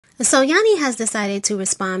So Yanni has decided to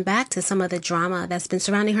respond back to some of the drama that's been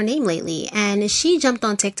surrounding her name lately, and she jumped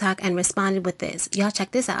on TikTok and responded with this. Y'all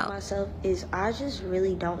check this out. Myself is I just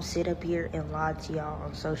really don't sit up here and lie to y'all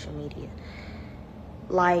on social media.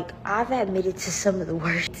 Like, I've admitted to some of the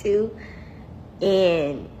worst too,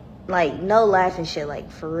 and like no laughing shit,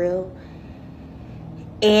 like for real.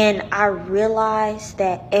 And I realize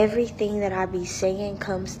that everything that I be saying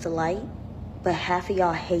comes to light, but half of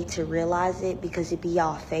y'all hate to realize it because it be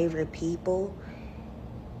y'all favorite people.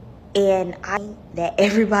 And I think that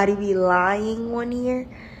everybody be lying on here,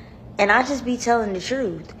 and I just be telling the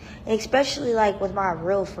truth. And especially like with my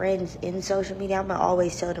real friends in social media, I'm gonna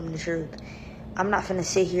always tell them the truth. I'm not gonna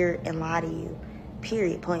sit here and lie to you,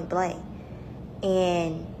 period, point blank.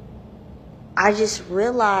 And I just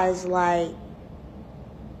realized, like,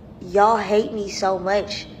 y'all hate me so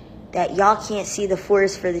much that y'all can't see the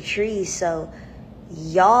forest for the trees. So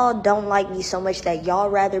y'all don't like me so much that y'all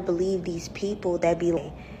rather believe these people that be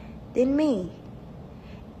like than me.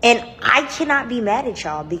 And I cannot be mad at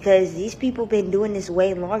y'all because these people been doing this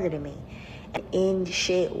way longer than me, and end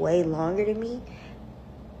shit way longer than me.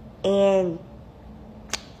 And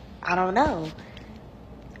I don't know.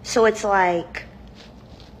 So it's like,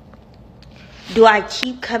 do I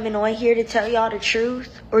keep coming on here to tell y'all the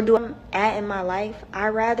truth, or do I'm at in my life? I'd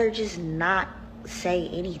rather just not say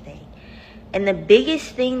anything. And the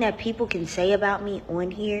biggest thing that people can say about me on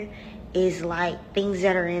here is like things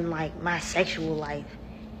that are in like my sexual life.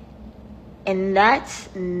 And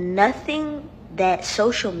that's nothing that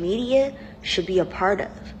social media should be a part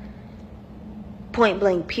of. Point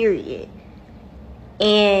blank, period.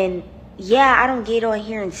 And yeah, I don't get on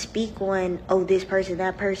here and speak on, oh, this person,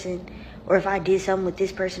 that person, or if I did something with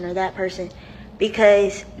this person or that person,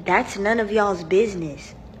 because that's none of y'all's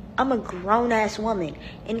business. I'm a grown-ass woman.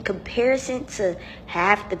 In comparison to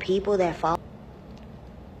half the people that follow,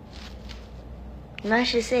 and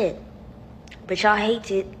that's just it. But y'all hate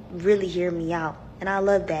to really hear me out, and I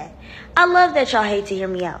love that. I love that y'all hate to hear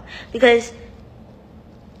me out, because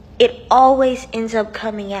it always ends up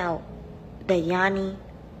coming out that Yanni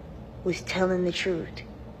was telling the truth,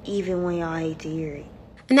 even when y'all hate to hear it.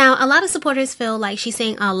 Now, a lot of supporters feel like she's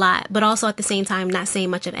saying a lot, but also at the same time not saying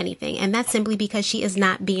much of anything. And that's simply because she is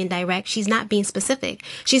not being direct. She's not being specific.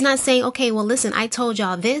 She's not saying, okay, well, listen, I told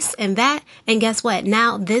y'all this and that, and guess what?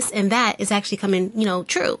 Now this and that is actually coming,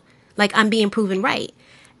 true. Like, I'm being proven right.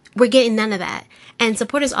 We're getting none of that. And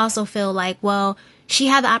supporters also feel like, well, she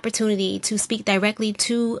had the opportunity to speak directly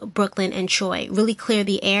to Brooklyn and Troy, really clear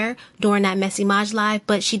the air during that Messy Maj live,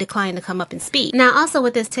 but she declined to come up and speak. Now, also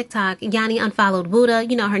with this TikTok, Yanni unfollowed Wooda,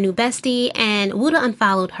 her new bestie, and Wooda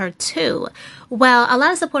unfollowed her too. Well, a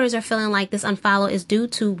lot of supporters are feeling like this unfollow is due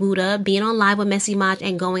to Wooda being on live with Messy Maj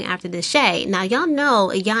and going after Deshae. Now, y'all know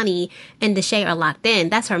Yanni and Deshae are locked in.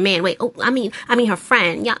 That's her man. Wait, I mean her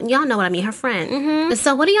friend. Y'all know what I mean, her friend.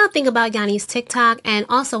 So what do y'all think about Yanni's TikTok? And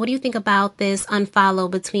also, what do you think about this unfollow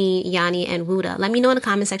between Yanni and Wooda? Let me know in the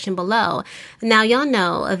comment section below. Now, y'all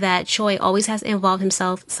know that Troy always has to involve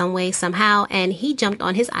himself some way, somehow, and he jumped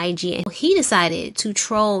on his IG and he decided to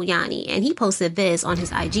troll Yanni, and he posted this on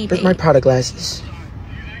his IG page. Where's my Prada glasses?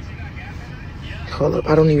 Hold up,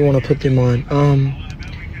 I don't even want to put them on.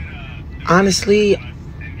 Honestly,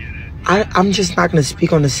 I'm just not going to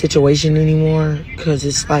speak on the situation anymore, because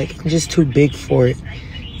it's like, I'm just too big for it.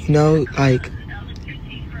 Like,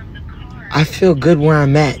 I feel good where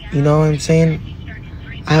I'm at, you know what I'm saying?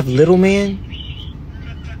 I have little man,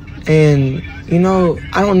 and,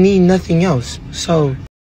 I don't need nothing else, so...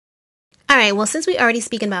 Alright, well, since we already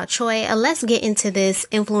speaking about Troy, let's get into this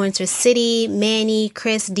Influencer City, Manny,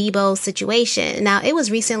 Chris, Debo situation. Now, it was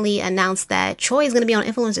recently announced that Troy is going to be on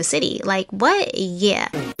Influencer City. Like, what? Yeah.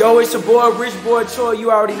 Yo, it's your boy, Rich Boy Troy. You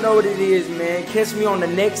already know what it is, man. Catch me on the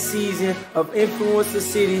next season of Influencer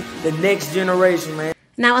City, the next generation, man.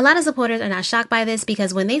 Now, a lot of supporters are not shocked by this,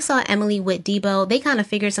 because when they saw Emily with Debo, they kind of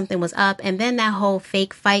figured something was up. And then that whole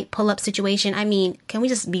fake fight pull-up situation, I mean, can we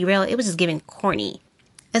just be real? It was just giving corny.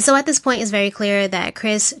 And so at this point, it's very clear that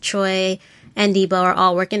Chris, Troy, and Debo are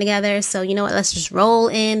all working together. So you know what? Let's just roll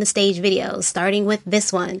in the stage videos, starting with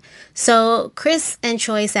this one. So Chris and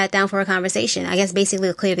Troy sat down for a conversation, I guess basically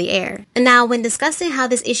to clear the air. And now, when discussing how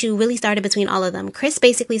this issue really started between all of them, Chris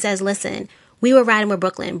basically says, listen, we were riding with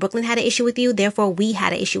Brooklyn. Brooklyn had an issue with you, therefore we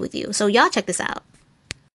had an issue with you. So y'all check this out.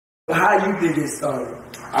 How do you think it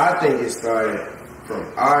started? I think it started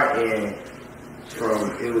from our end,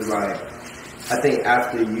 it was like, I think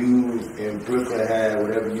after you and Brooklyn had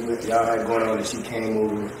whatever y'all had going on, and she came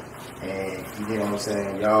over, and you know what I'm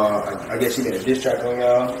saying, y'all, I guess she made a diss track on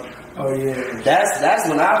y'all. Oh yeah. That's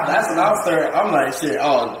when I started. I'm like, shit.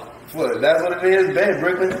 Oh, What? That's what it is, bet,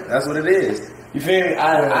 Brooklyn. That's what it is. You feel me?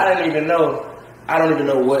 I don't even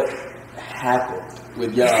know what happened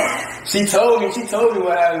with y'all. She told me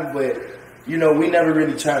what happened, but you know, we never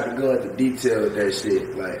really tried to go into detail with that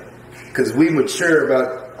shit, like, cause we mature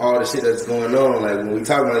about all the shit that's going on. Like when we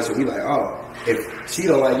talk about this shit, we like, oh, if she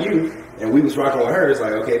don't like you and we was rocking with her, it's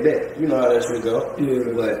like, okay, bet. You know how that shit go.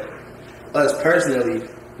 Yeah. But us personally,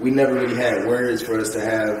 we never really had words for us to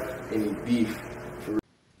have any beef.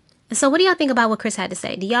 So what do y'all think about what Chris had to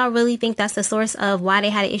say? Do y'all really think that's the source of why they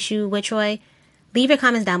had an issue with Troy? Leave your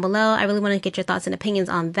comments down below. I really want to get your thoughts and opinions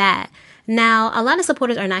on that. Now, a lot of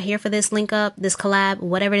supporters are not here for this link up, this collab,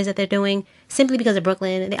 whatever it is that they're doing, simply because of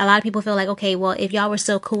Brooklyn. A lot of people feel like, okay, well, if y'all were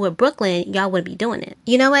so cool with Brooklyn, y'all wouldn't be doing it.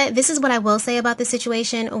 You know what? This is what I will say about this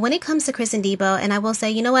situation. When it comes to Chris and Debo, and I will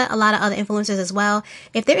say, you know what? A lot of other influencers as well,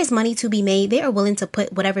 if there is money to be made, they are willing to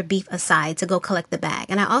put whatever beef aside to go collect the bag.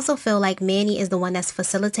 And I also feel like Manny is the one that's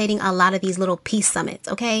facilitating a lot of these little peace summits,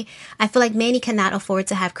 okay? I feel like Manny cannot afford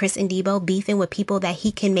to have Chris and Debo beefing with people that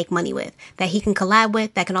he can make money with, that he can collab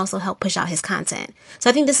with, that can also help push out his content. So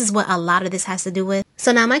I think this is what a lot of this has to do with.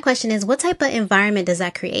 So now my question is, what type of environment does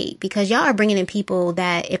that create? Because y'all are bringing in people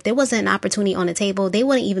that if there wasn't an opportunity on the table, they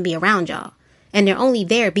wouldn't even be around y'all. And they're only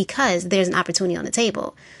there because there's an opportunity on the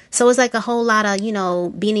table. So it's like a whole lot of, you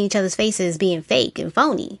know, being in each other's faces, being fake and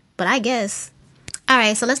phony. But I guess.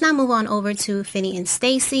 Alright, so let's now move on over to Finny and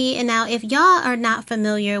Stacy. And now if y'all are not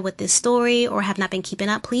familiar with this story or have not been keeping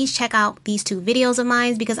up, please check out these two videos of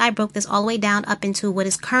mine because I broke this all the way down up into what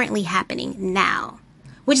is currently happening now,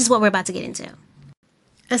 which is what we're about to get into.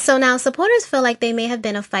 And so now supporters feel like they may have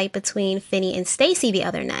been a fight between Finny and Stacy the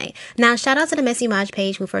other night. Now shout out to the Messy Maj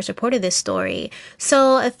page who first reported this story.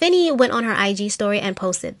 So Finny went on her IG story and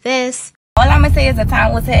posted this. All I'm gonna say is the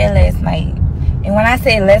time was had last night. And when I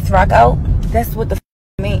say let's rock out, that's what the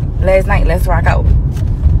mean. Last night, let's rock out.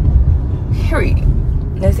 Period.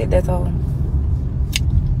 That's it, that's all.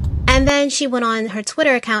 And then she went on her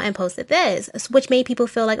Twitter account and posted this, which made people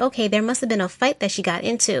feel like, okay, there must have been a fight that she got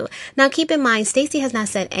into. Now, keep in mind, Stacy has not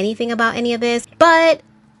said anything about any of this, but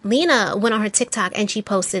Lena went on her TikTok and she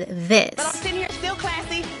posted this. But I'm sitting here still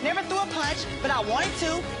classy, never threw a punch, but I wanted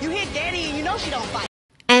to. You hit daddy and you know she don't fight.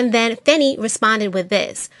 And then Finny responded with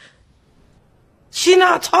this. She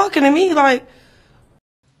not talking to me, like.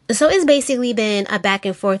 So it's basically been a back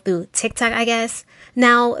and forth through TikTok, I guess.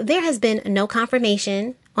 Now, there has been no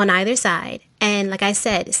confirmation on either side. And like I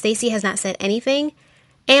said, Stacy has not said anything.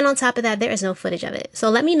 And on top of that, there is no footage of it. So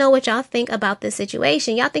let me know what y'all think about this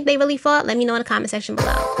situation. Y'all think they really fought? Let me know in the comment section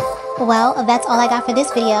below. Well, that's all I got for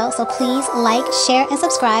this video. So please like, share, and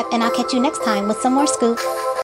subscribe. And I'll catch you next time with some more scoop.